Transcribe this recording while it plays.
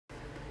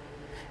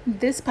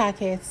This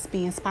podcast is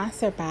being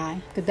sponsored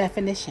by The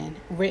Definition,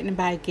 written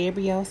by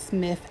Gabriel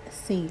Smith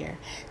Sr.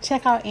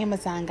 Check out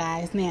Amazon,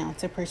 guys, now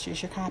to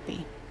purchase your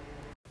copy.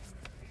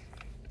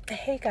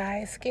 Hey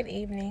guys, good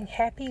evening.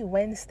 Happy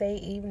Wednesday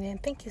evening.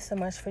 Thank you so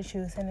much for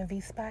choosing the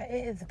V Spot.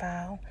 It is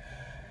Val.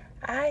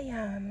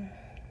 I'm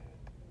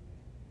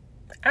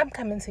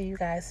coming to you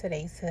guys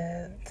today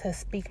to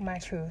speak my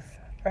truth,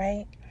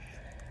 right?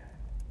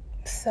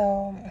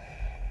 So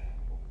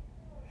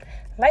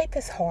life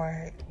is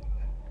hard.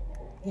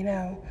 You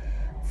know,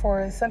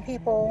 for some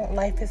people,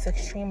 life is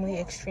extremely,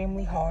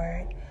 extremely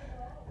hard.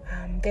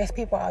 There's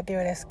people out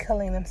there that's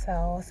killing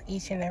themselves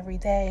each and every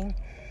day.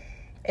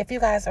 If you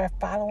guys are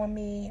following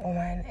me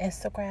on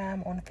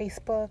Instagram, on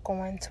Facebook,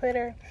 on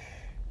Twitter,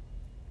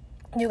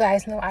 you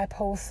guys know I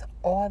post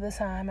all the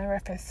time in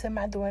reference to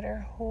my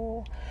daughter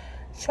who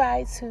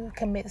tried to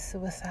commit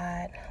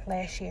suicide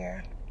last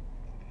year.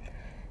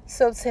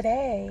 So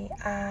today,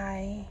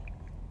 I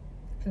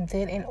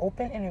did an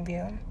open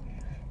interview.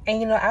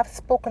 And, I've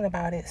spoken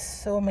about it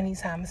so many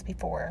times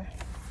before.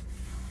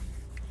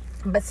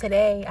 But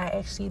today, I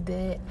actually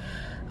did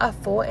a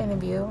full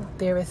interview.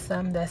 There is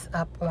some that's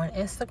up on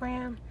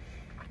Instagram.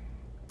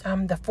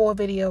 The full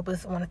video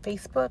was on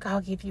Facebook. I'll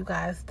give you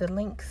guys the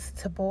links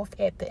to both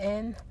at the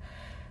end.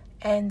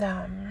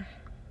 And,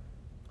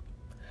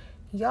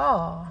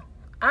 y'all,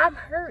 I'm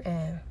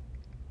hurting.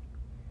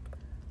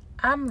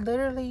 I'm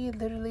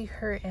literally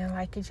hurting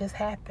like it just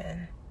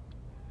happened.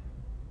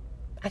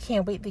 I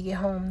can't wait to get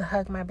home to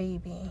hug my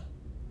baby.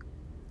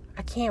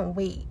 I can't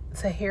wait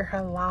to hear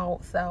her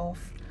loud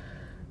self.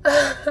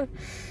 I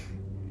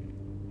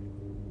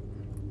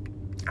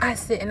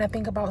sit and I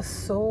think about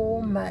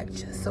so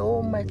much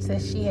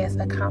that she has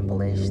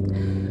accomplished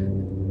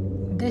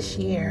this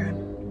year.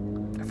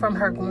 From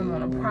her going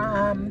on a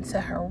prom, to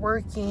her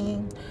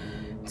working,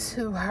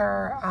 to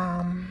her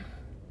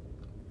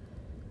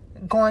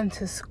going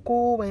to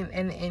school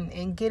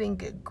and getting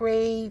good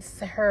grades,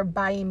 to her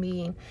buying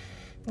me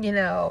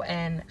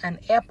and an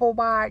Apple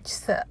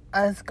Watch, to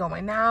us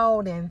going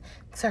out, and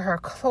to her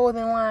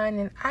clothing line.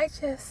 And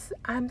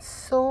I'm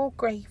so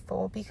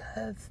grateful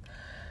because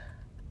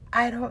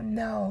I don't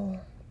know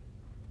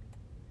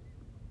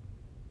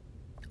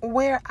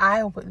where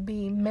I would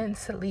be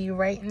mentally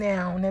right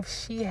now and if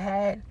she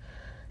had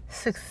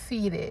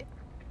succeeded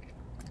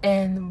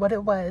in what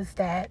it was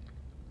that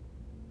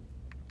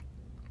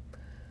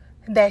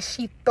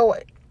she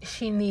thought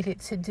she needed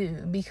to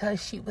do,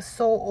 because she was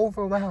so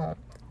overwhelmed.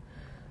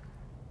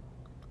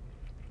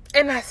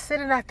 And I sit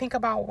and I think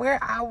about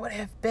where I would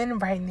have been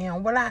right now.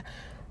 Would I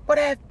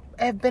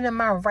have been in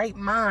my right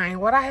mind?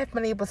 Would I have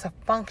been able to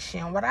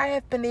function? Would I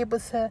have been able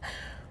to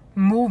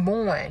move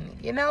on?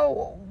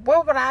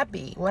 Where would I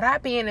be? Would I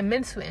be in a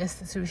mental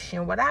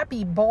institution? Would I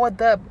be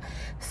balled up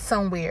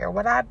somewhere?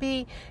 Would I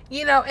be,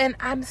 and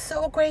I'm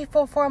so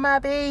grateful for my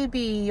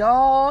baby,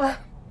 y'all.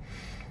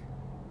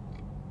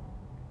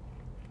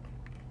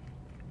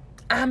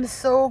 I'm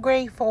so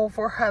grateful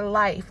for her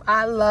life.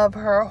 I love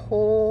her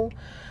whole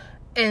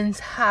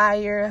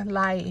entire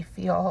life,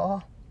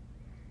 y'all.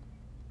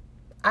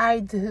 I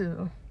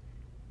do.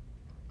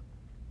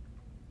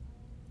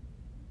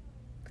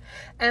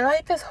 And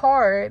life is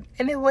hard,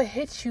 and it will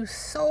hit you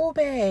so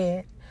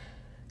bad,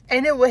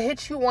 and it will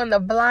hit you on the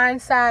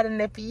blind side. And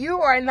if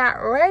you are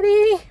not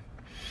ready,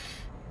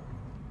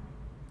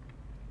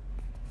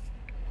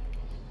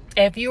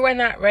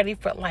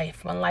 for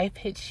life, when life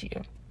hits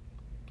you,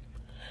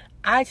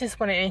 I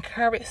just want to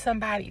encourage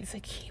somebody to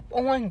keep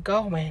on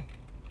going.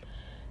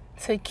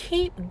 To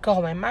keep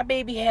going. My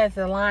baby has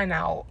a line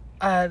out,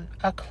 a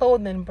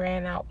clothing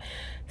brand out,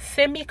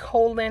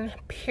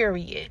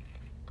 ;period.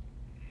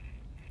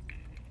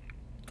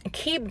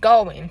 Keep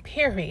going,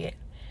 period.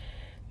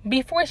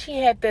 Before she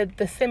had the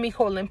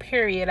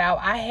 ;period out,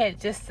 I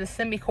had just the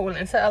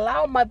semicolon, to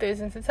allow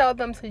mothers and to tell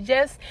them to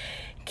just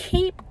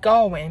keep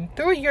going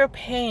through your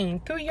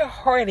pain, through your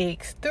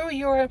heartaches, through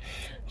your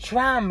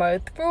drama,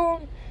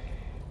 through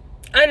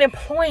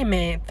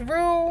unemployment,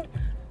 through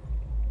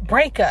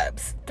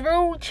breakups,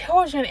 through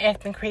children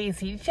acting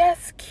crazy.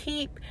 Just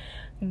keep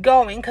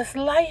going, because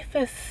life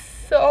is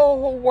so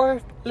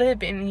worth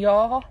living,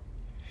 y'all.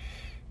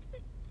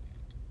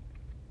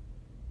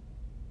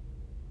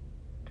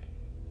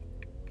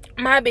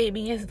 My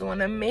baby is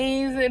doing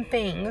amazing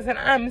things, and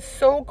I'm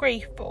so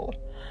grateful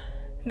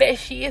that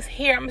she is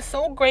here. I'm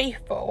so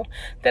grateful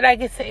that I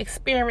get to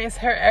experience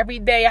her every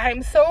day.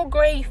 I'm so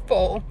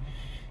grateful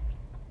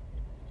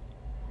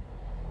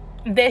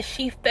that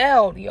she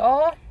failed,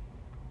 y'all.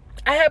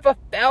 I have a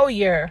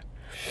failure.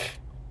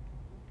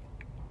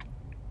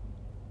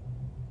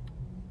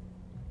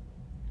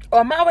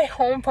 On my way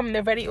home from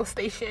the radio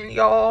station,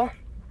 y'all,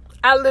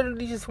 I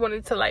literally just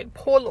wanted to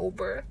pull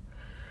over.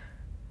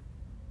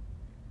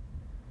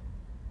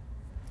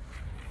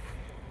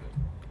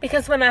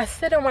 Because when I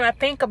sit and when I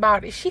think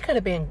about it, she could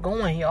have been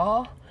going,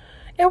 y'all.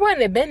 It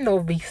wouldn't have been no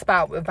V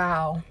Spot with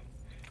Val.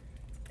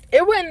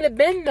 It wouldn't have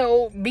been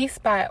no V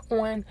Spot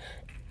on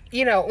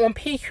on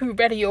PQ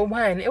Radio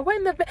 1. It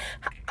wouldn't have been,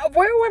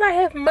 where would I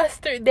have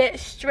mustered that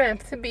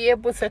strength to be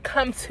able to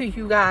come to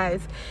you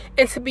guys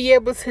and to be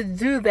able to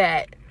do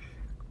that?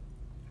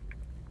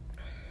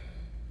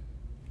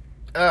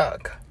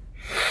 Ugh.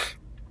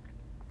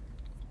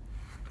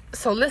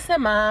 So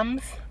listen,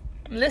 moms.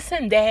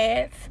 Listen,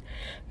 dads.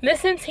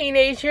 Listen,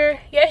 teenager.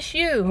 Yes,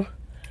 you.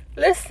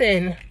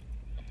 Listen.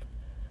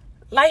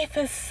 Life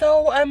is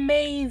so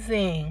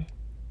amazing.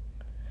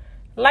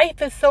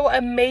 Life is so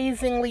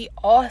amazingly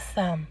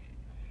awesome.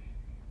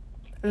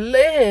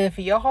 Live,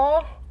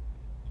 y'all.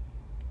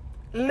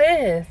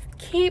 Live.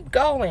 Keep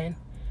going.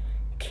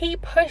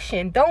 Keep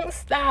pushing. Don't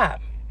stop.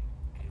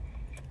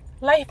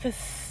 Life is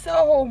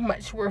so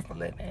much worth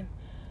living.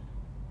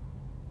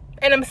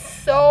 And I'm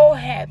so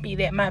happy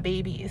that my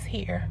baby is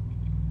here.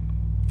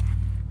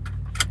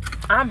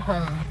 I'm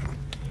home.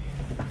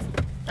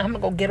 I'm going to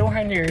go get on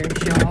her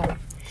nerves, y'all.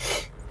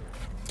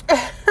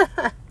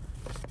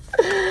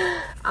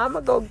 I'm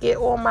going to go get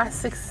on my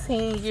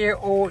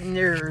 16-year-old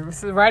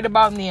nerves right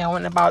about now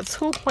in about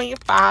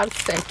 2.5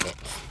 seconds.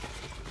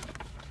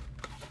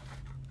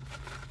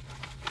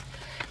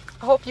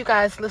 I hope you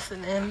guys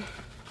listening.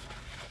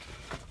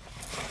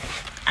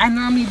 I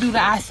normally do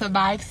the I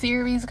Survive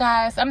series,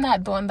 guys. I'm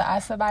not doing the I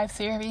Survive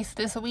series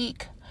this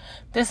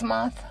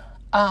month.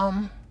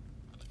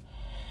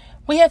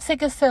 We have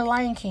tickets to the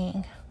Lion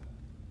King.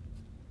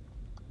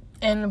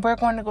 And we're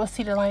going to go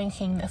see the Lion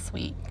King this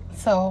week.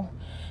 So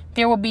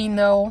there will be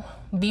no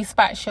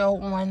B-Spot show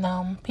on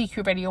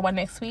PQ Radio 1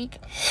 next week.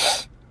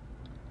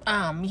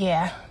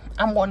 Yeah,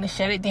 I'm going to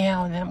shut it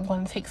down, and I'm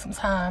going to take some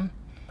time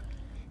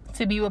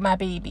to be with my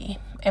baby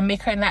and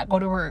make her not go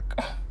to work.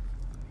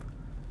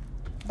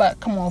 But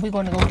come on, we're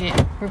going to go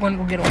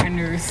get on her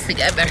nerves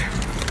together.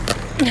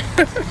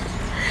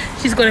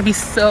 She's going to be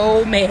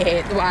so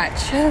mad.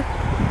 Watch.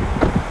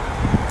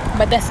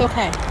 But that's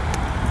okay.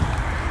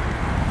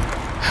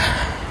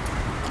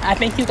 I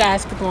thank you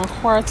guys for doing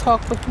car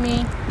talk with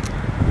me.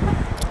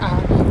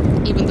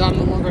 Even though I'm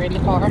no longer in the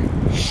car.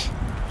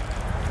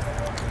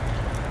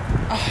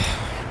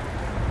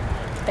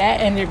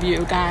 That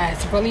interview,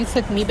 guys, really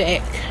took me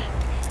back.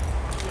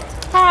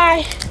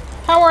 Hi,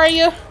 how are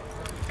you?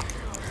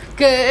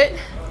 Good.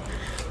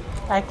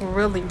 Like,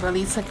 really,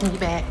 really took me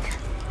back.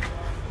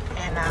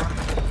 And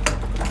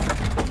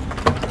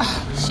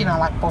she don't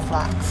like both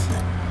locks.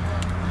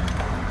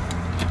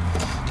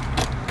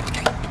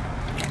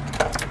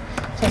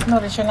 Just know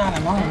that you're not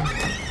alone.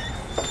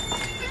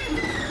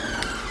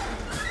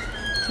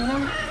 You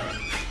know?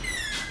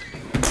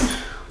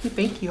 You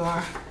think you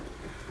are,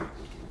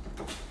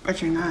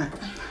 but you're not.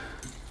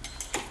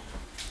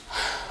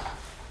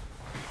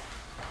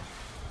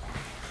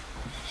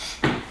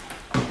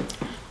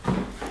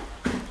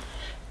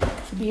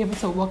 To be able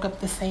to walk up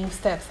the same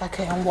steps I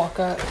couldn't walk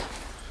up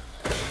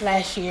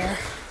last year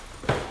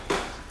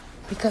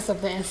because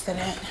of the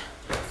incident.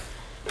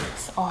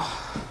 So,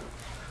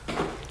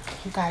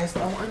 you guys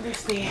don't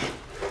understand.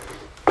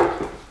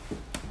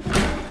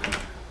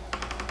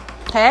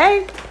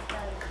 Hey,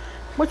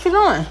 what you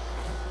doing?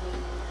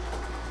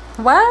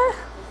 What?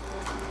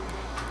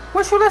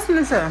 What you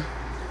listening to?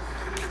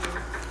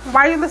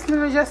 Why are you listening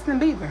to Justin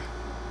Bieber?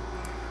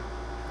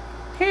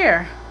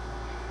 Here.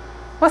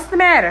 What's the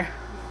matter?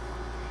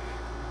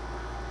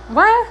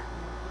 What?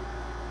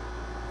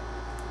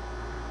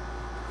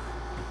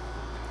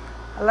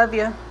 I love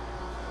you.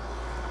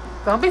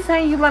 Don't be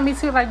saying you love me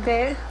too like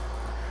that.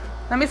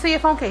 Let me see your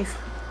phone case.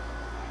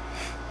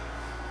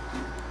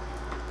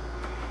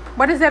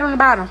 What is that on the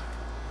bottom?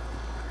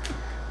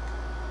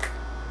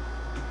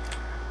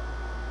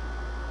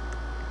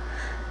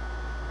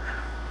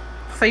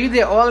 So you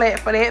did all that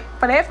for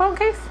that phone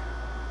case?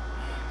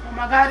 Oh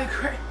my God, it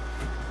cracked.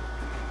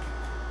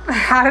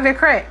 How did it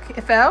crack?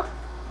 It fell?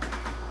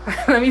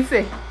 Let me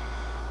see.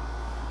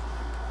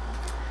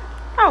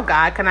 Oh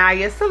God,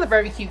 Kanaya, it's still a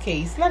very cute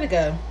case. Let it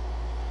go.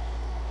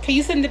 Can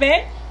you sit in the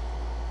back?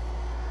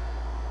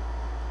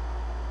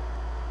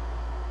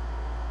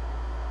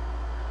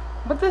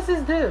 What does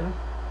this do?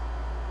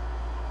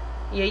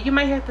 Yeah, you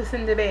might have to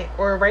send it back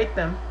or write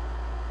them.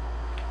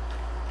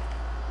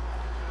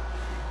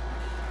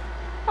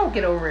 Oh,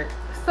 get over it.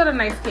 It's still a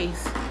nice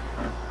case.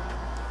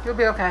 You'll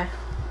be okay.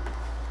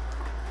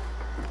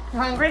 You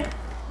hungry?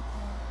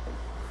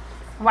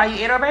 Why,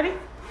 you ate already?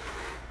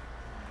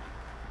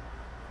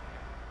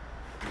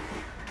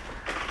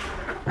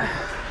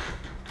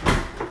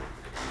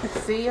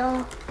 See,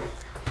 y'all?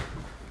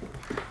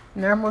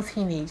 Normal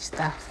teenage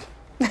stuff.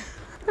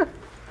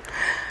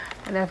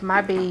 And if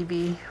my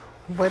baby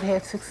would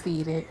have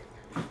succeeded,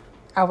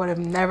 I would have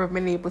never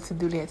been able to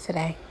do that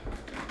today.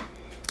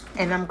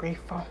 And I'm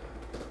grateful.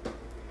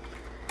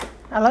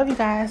 I love you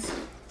guys.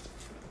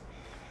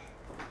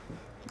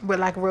 With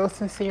like real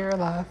sincere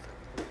love.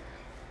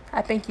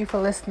 I thank you for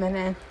listening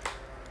in.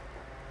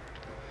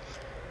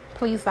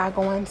 Please log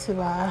on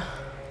to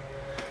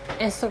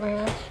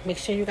Instagram. Make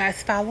sure you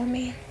guys follow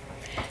me.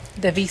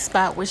 The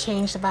V-Spot with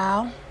Change the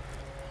Vowel.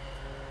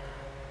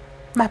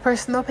 My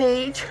personal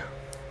page.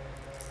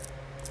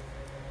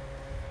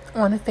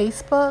 on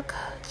Facebook,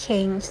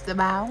 change the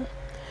bio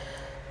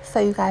so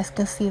you guys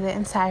can see the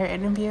entire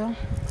interview.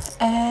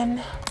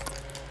 And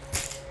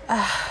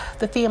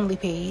the family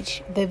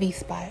page, the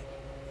V-Spot.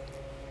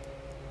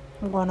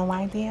 I'm going to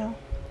wind down.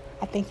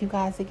 I thank you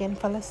guys again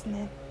for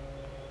listening.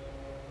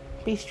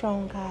 Be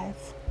strong,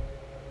 guys.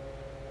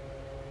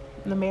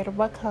 No matter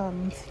what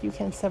comes, you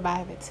can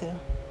survive it too.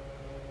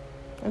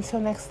 Until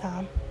next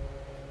time.